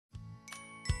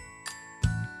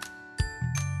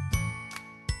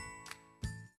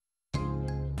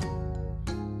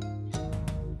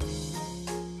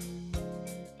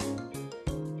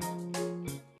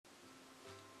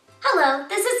Hello,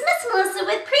 this is Miss Melissa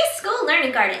with Preschool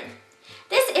Learning Garden.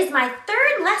 This is my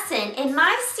third lesson in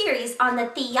my series on the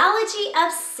theology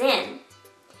of sin.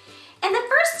 In the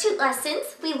first two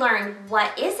lessons, we learned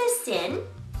what is a sin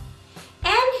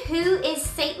and who is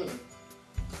Satan.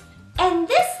 In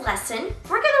this lesson,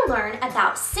 we're going to learn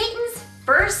about Satan's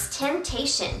first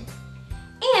temptation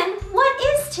and what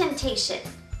is temptation.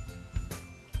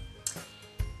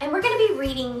 And we're going to be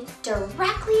reading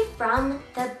directly from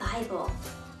the Bible,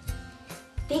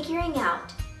 figuring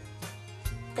out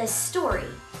the story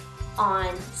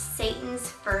on Satan's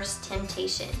first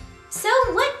temptation. So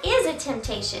what is a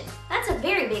temptation? That's a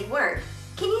very big word.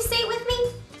 Can you say it with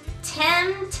me?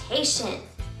 Temptation.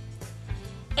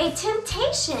 A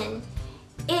temptation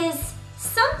is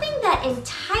something that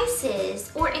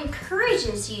entices or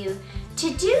encourages you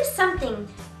to do something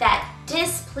that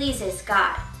displeases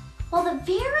God. Well, the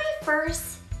very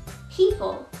first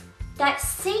people that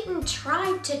Satan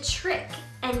tried to trick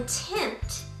and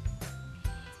tempt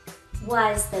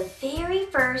was the very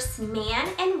first man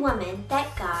and woman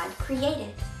that God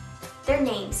created. Their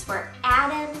names were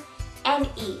Adam and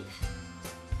Eve.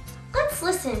 Let's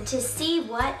listen to see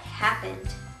what happened.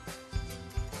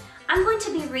 I'm going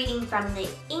to be reading from the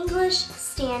English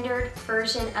Standard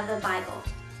Version of the Bible.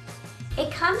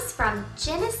 It comes from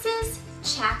Genesis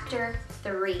chapter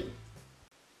 3.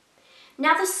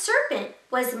 Now the serpent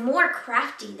was more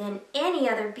crafty than any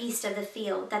other beast of the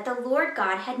field that the Lord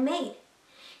God had made.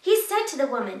 He said to the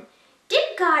woman,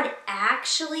 "Did God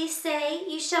actually say,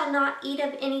 'You shall not eat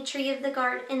of any tree of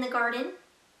in the garden'?"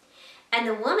 And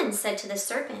the woman said to the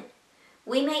serpent,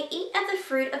 "We may eat of the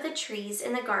fruit of the trees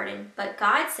in the garden, but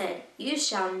God said, 'You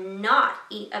shall not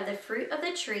eat of the fruit of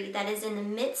the tree that is in the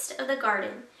midst of the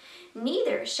garden,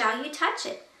 neither shall you touch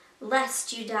it,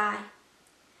 lest you die.'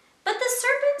 But the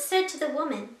serpent said to the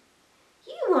woman,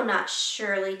 'You will not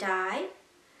surely die.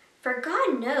 For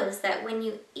God knows that when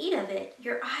you eat of it,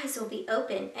 your eyes will be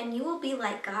open, and you will be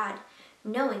like God,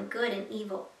 knowing good and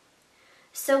evil.'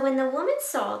 So when the woman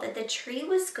saw that the tree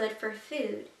was good for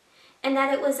food, and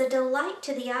that it was a delight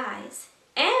to the eyes,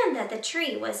 and that the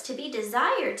tree was to be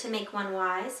desired to make one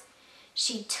wise,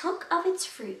 she took of its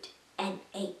fruit and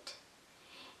ate.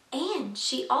 And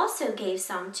she also gave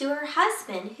some to her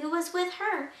husband who was with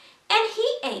her, and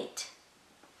he ate."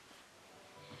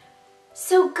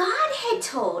 So God had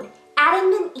told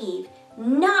Adam and Eve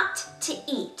not to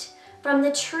eat from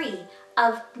the tree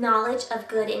of knowledge of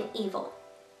good and evil.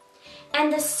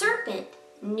 And the serpent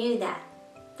knew that.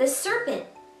 The serpent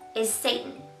is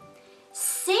Satan.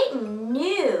 Satan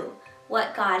knew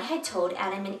what God had told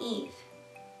Adam and Eve.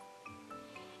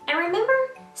 And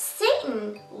remember,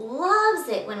 Satan loves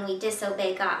it when we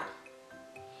disobey God.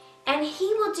 And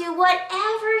he will do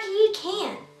whatever he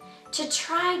can to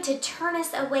try to turn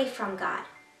us away from God.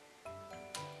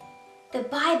 The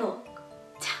Bible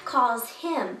calls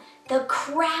him the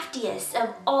craftiest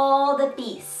of all the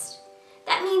beasts.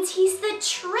 That means he's the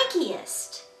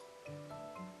trickiest.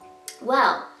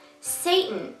 Well,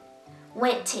 Satan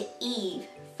went to Eve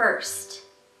first.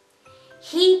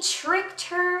 He tricked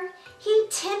her, he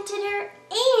tempted her,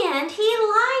 and he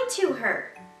lied to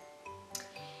her.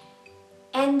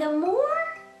 And the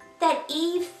more that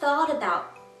Eve thought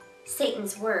about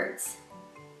Satan's words,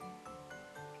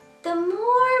 the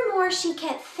more and more she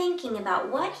kept thinking about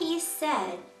what he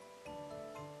said,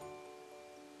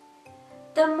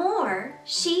 the more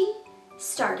she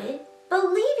started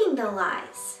believing the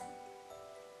lies.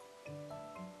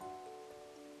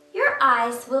 Your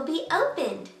eyes will be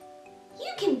opened.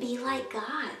 You can be like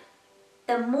God.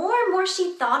 The more and more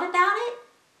she thought about it,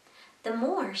 the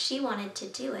more she wanted to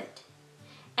do it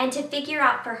and to figure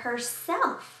out for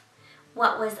herself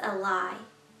what was a lie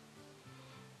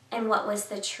and what was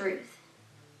the truth.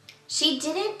 She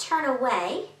didn't turn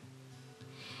away,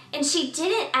 and she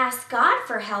didn't ask God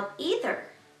for help either,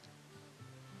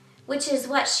 which is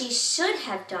what she should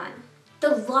have done.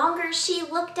 The longer she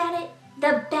looked at it,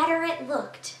 the better it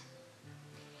looked,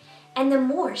 and the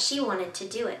more she wanted to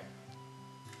do it.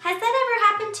 Has that ever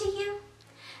happened to you?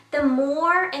 The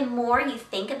more and more you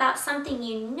think about something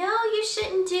you know you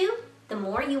shouldn't do, the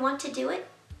more you want to do it.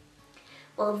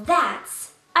 Well,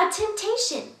 that's a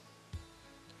temptation.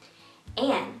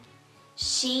 And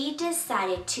she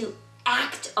decided to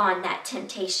act on that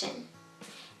temptation.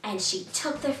 And she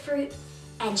took the fruit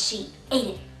and she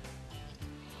ate it.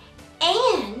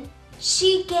 And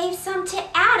she gave some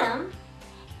to Adam,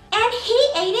 and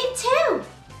he ate it too.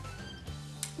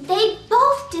 They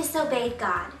both disobeyed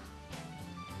God.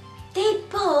 They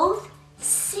both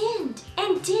sinned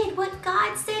and did what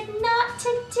God said not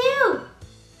to do.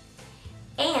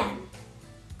 And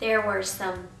there were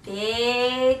some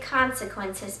big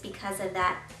consequences because of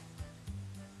that.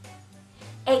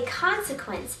 A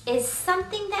consequence is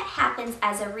something that happens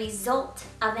as a result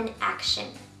of an action.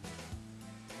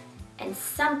 And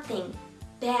something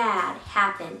bad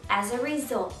happened as a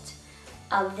result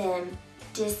of them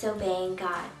disobeying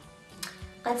God.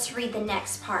 Let's read the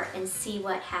next part and see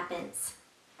what happens.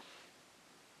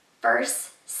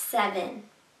 Verse 7.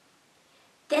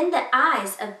 Then the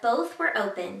eyes of both were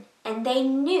open, and they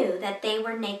knew that they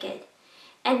were naked.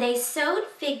 And they sewed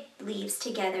fig leaves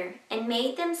together and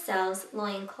made themselves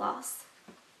loincloths.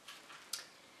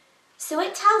 So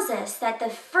it tells us that the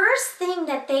first thing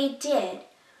that they did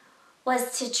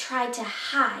was to try to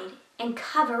hide and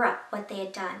cover up what they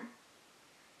had done.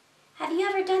 Have you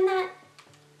ever done that?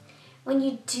 When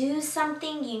you do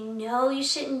something you know you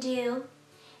shouldn't do,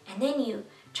 and then you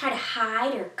try to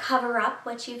hide or cover up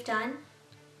what you've done?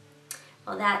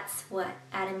 Well, that's what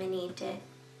Adam and Eve did.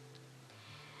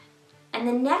 And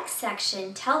the next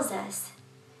section tells us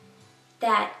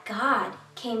that God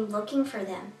came looking for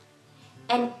them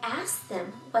and asked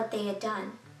them what they had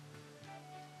done.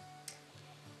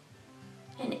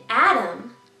 And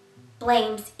Adam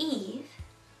blames Eve,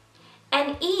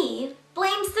 and Eve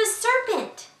blames the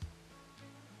serpent.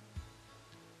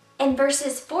 In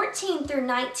verses 14 through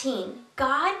 19,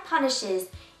 God punishes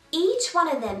each one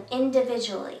of them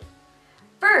individually.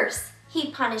 First,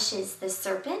 he punishes the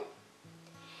serpent.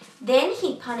 Then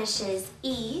he punishes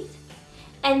Eve,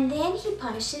 and then he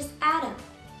punishes Adam.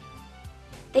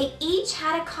 They each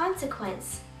had a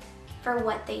consequence for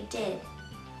what they did.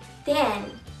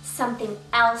 Then something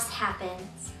else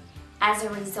happens as a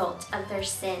result of their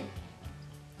sin.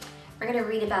 We're going to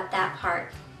read about that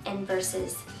part in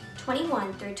verses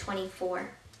 21 through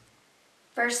 24.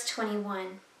 Verse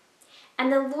 21.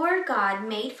 And the Lord God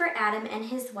made for Adam and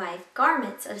his wife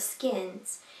garments of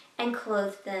skins and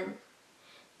clothed them.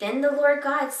 Then the Lord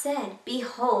God said,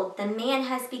 Behold, the man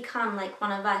has become like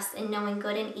one of us in knowing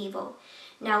good and evil.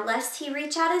 Now lest he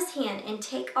reach out his hand and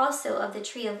take also of the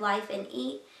tree of life and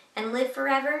eat and live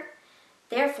forever.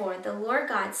 Therefore the Lord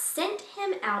God sent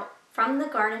him out from the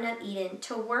Garden of Eden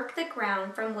to work the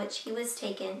ground from which he was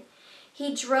taken.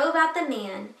 He drove out the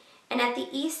man, and at the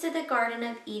east of the Garden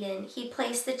of Eden he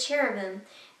placed the cherubim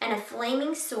and a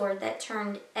flaming sword that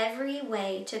turned every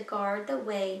way to guard the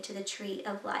way to the tree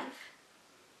of life.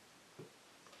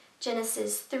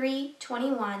 Genesis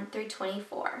 3:21 through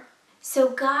 24. So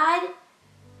God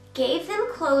gave them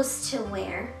clothes to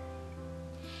wear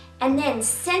and then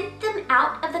sent them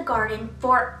out of the garden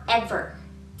forever.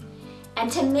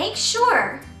 And to make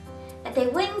sure that they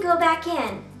wouldn't go back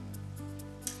in,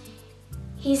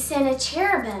 he sent a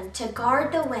cherubim to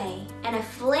guard the way and a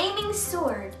flaming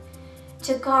sword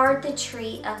to guard the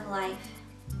tree of life.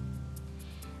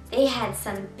 They had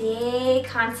some big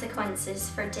consequences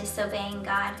for disobeying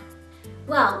God.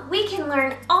 Well, we can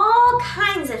learn all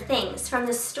kinds of things from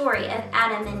the story of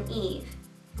Adam and Eve.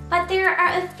 But there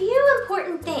are a few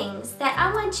important things that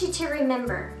I want you to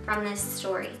remember from this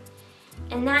story.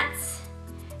 And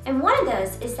one of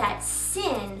those is that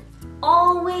sin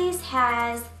always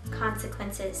has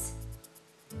consequences.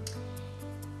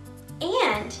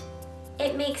 And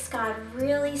it makes God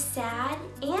really sad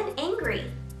and angry.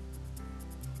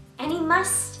 And he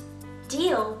must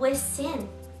deal with sin.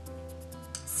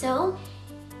 So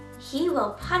he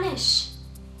will punish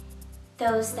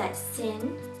those that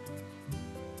sin,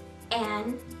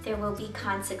 and there will be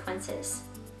consequences.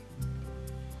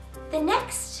 The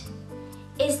next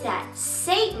is that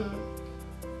Satan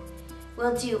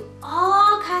will do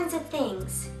all kinds of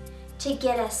things to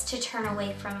get us to turn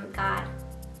away from God.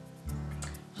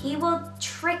 He will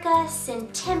trick us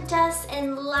and tempt us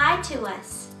and lie to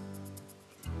us.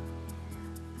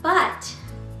 But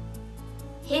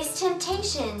his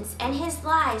temptations and his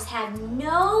lies have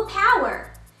no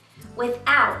power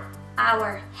without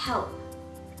our help.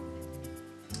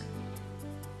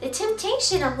 The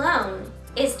temptation alone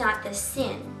is not the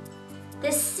sin.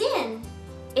 The sin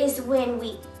is when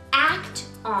we act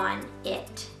on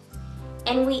it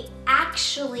and we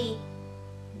actually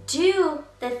do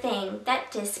the thing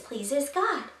that displeases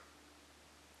God.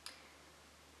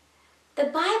 The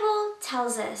Bible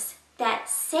tells us that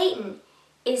Satan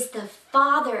is the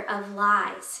father of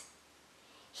lies.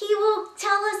 He will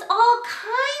tell us all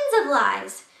kinds of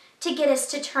lies to get us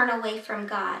to turn away from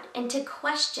God and to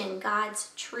question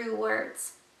God's true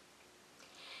words.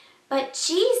 But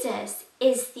Jesus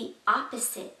is the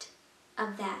opposite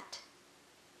of that.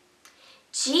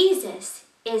 Jesus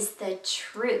is the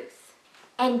truth.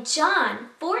 And John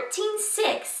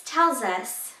 14:6 tells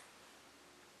us,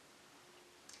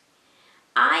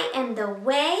 I am the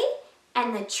way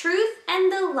and the truth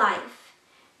and the life.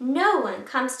 No one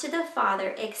comes to the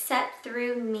Father except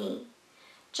through me.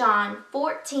 John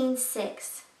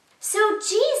 14:6. So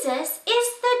Jesus is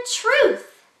the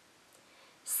truth.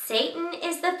 Satan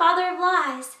is the father of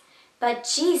lies, but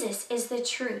Jesus is the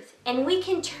truth. And we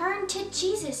can turn to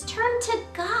Jesus, turn to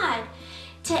God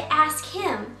to ask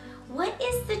him, what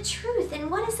is the truth and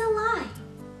what is a lie?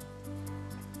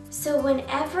 So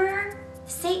whenever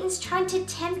Satan's trying to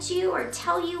tempt you or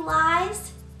tell you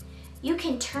lies, you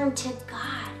can turn to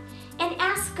God and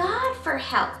ask God for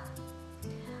help,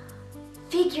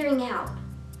 figuring out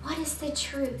what is the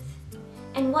truth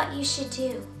and what you should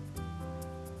do.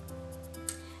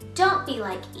 Don't be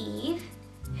like Eve,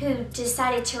 who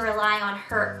decided to rely on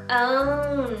her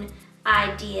own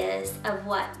ideas of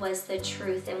what was the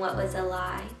truth and what was a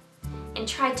lie, and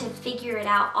tried to figure it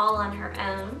out all on her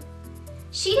own.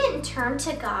 She didn't turn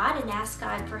to God and ask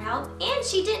God for help, and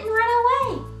she didn't run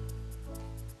away.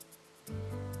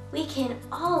 We can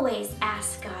always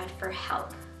ask God for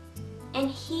help, and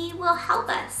he will help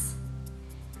us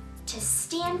to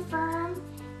stand firm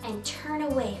and turn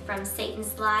away from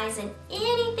Satan's lies and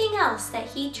anything else that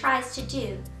he tries to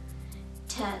do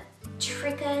to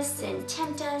trick us and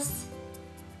tempt us.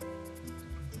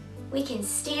 We can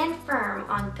stand firm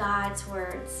on God's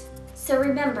words. So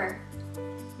remember,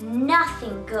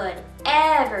 nothing good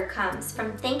ever comes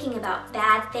from thinking about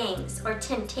bad things or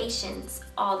temptations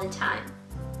all the time.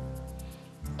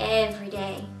 Every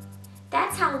day.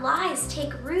 That's how lies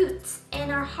take roots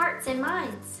in our hearts and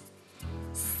minds.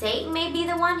 Satan may be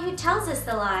the one who tells us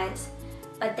the lies,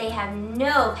 but they have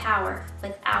no power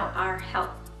without our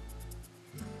help.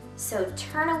 So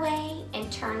turn away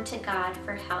and turn to God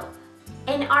for help.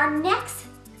 In our next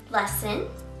lesson,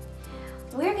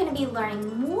 we're going to be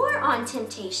learning more on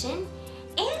temptation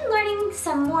and learning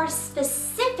some more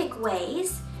specific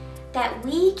ways that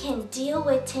we can deal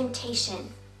with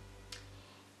temptation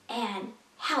and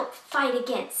help fight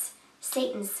against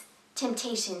Satan's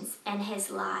temptations and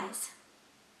his lies.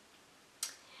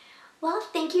 Well,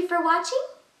 thank you for watching.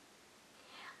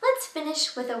 Let's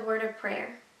finish with a word of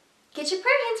prayer. Get your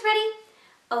prayer hands ready.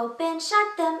 Open,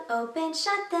 shut them,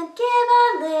 give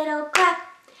a little clap.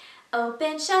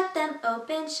 Open, shut them,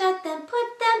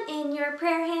 put them in your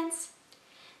prayer hands.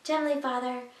 Heavenly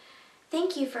Father,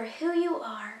 thank you for who you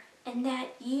are and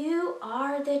that you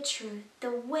are the truth, the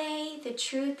way, the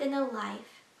truth, and the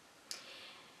life.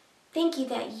 Thank you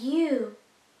that you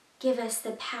give us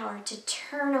the power to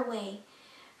turn away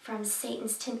from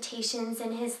Satan's temptations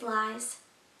and his lies.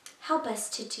 Help us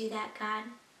to do that, God.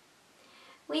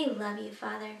 We love you,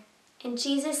 Father. In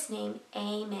Jesus' name,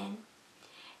 amen.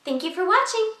 Thank you for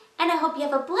watching, and I hope you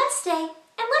have a blessed day,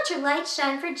 and let your light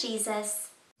shine for Jesus.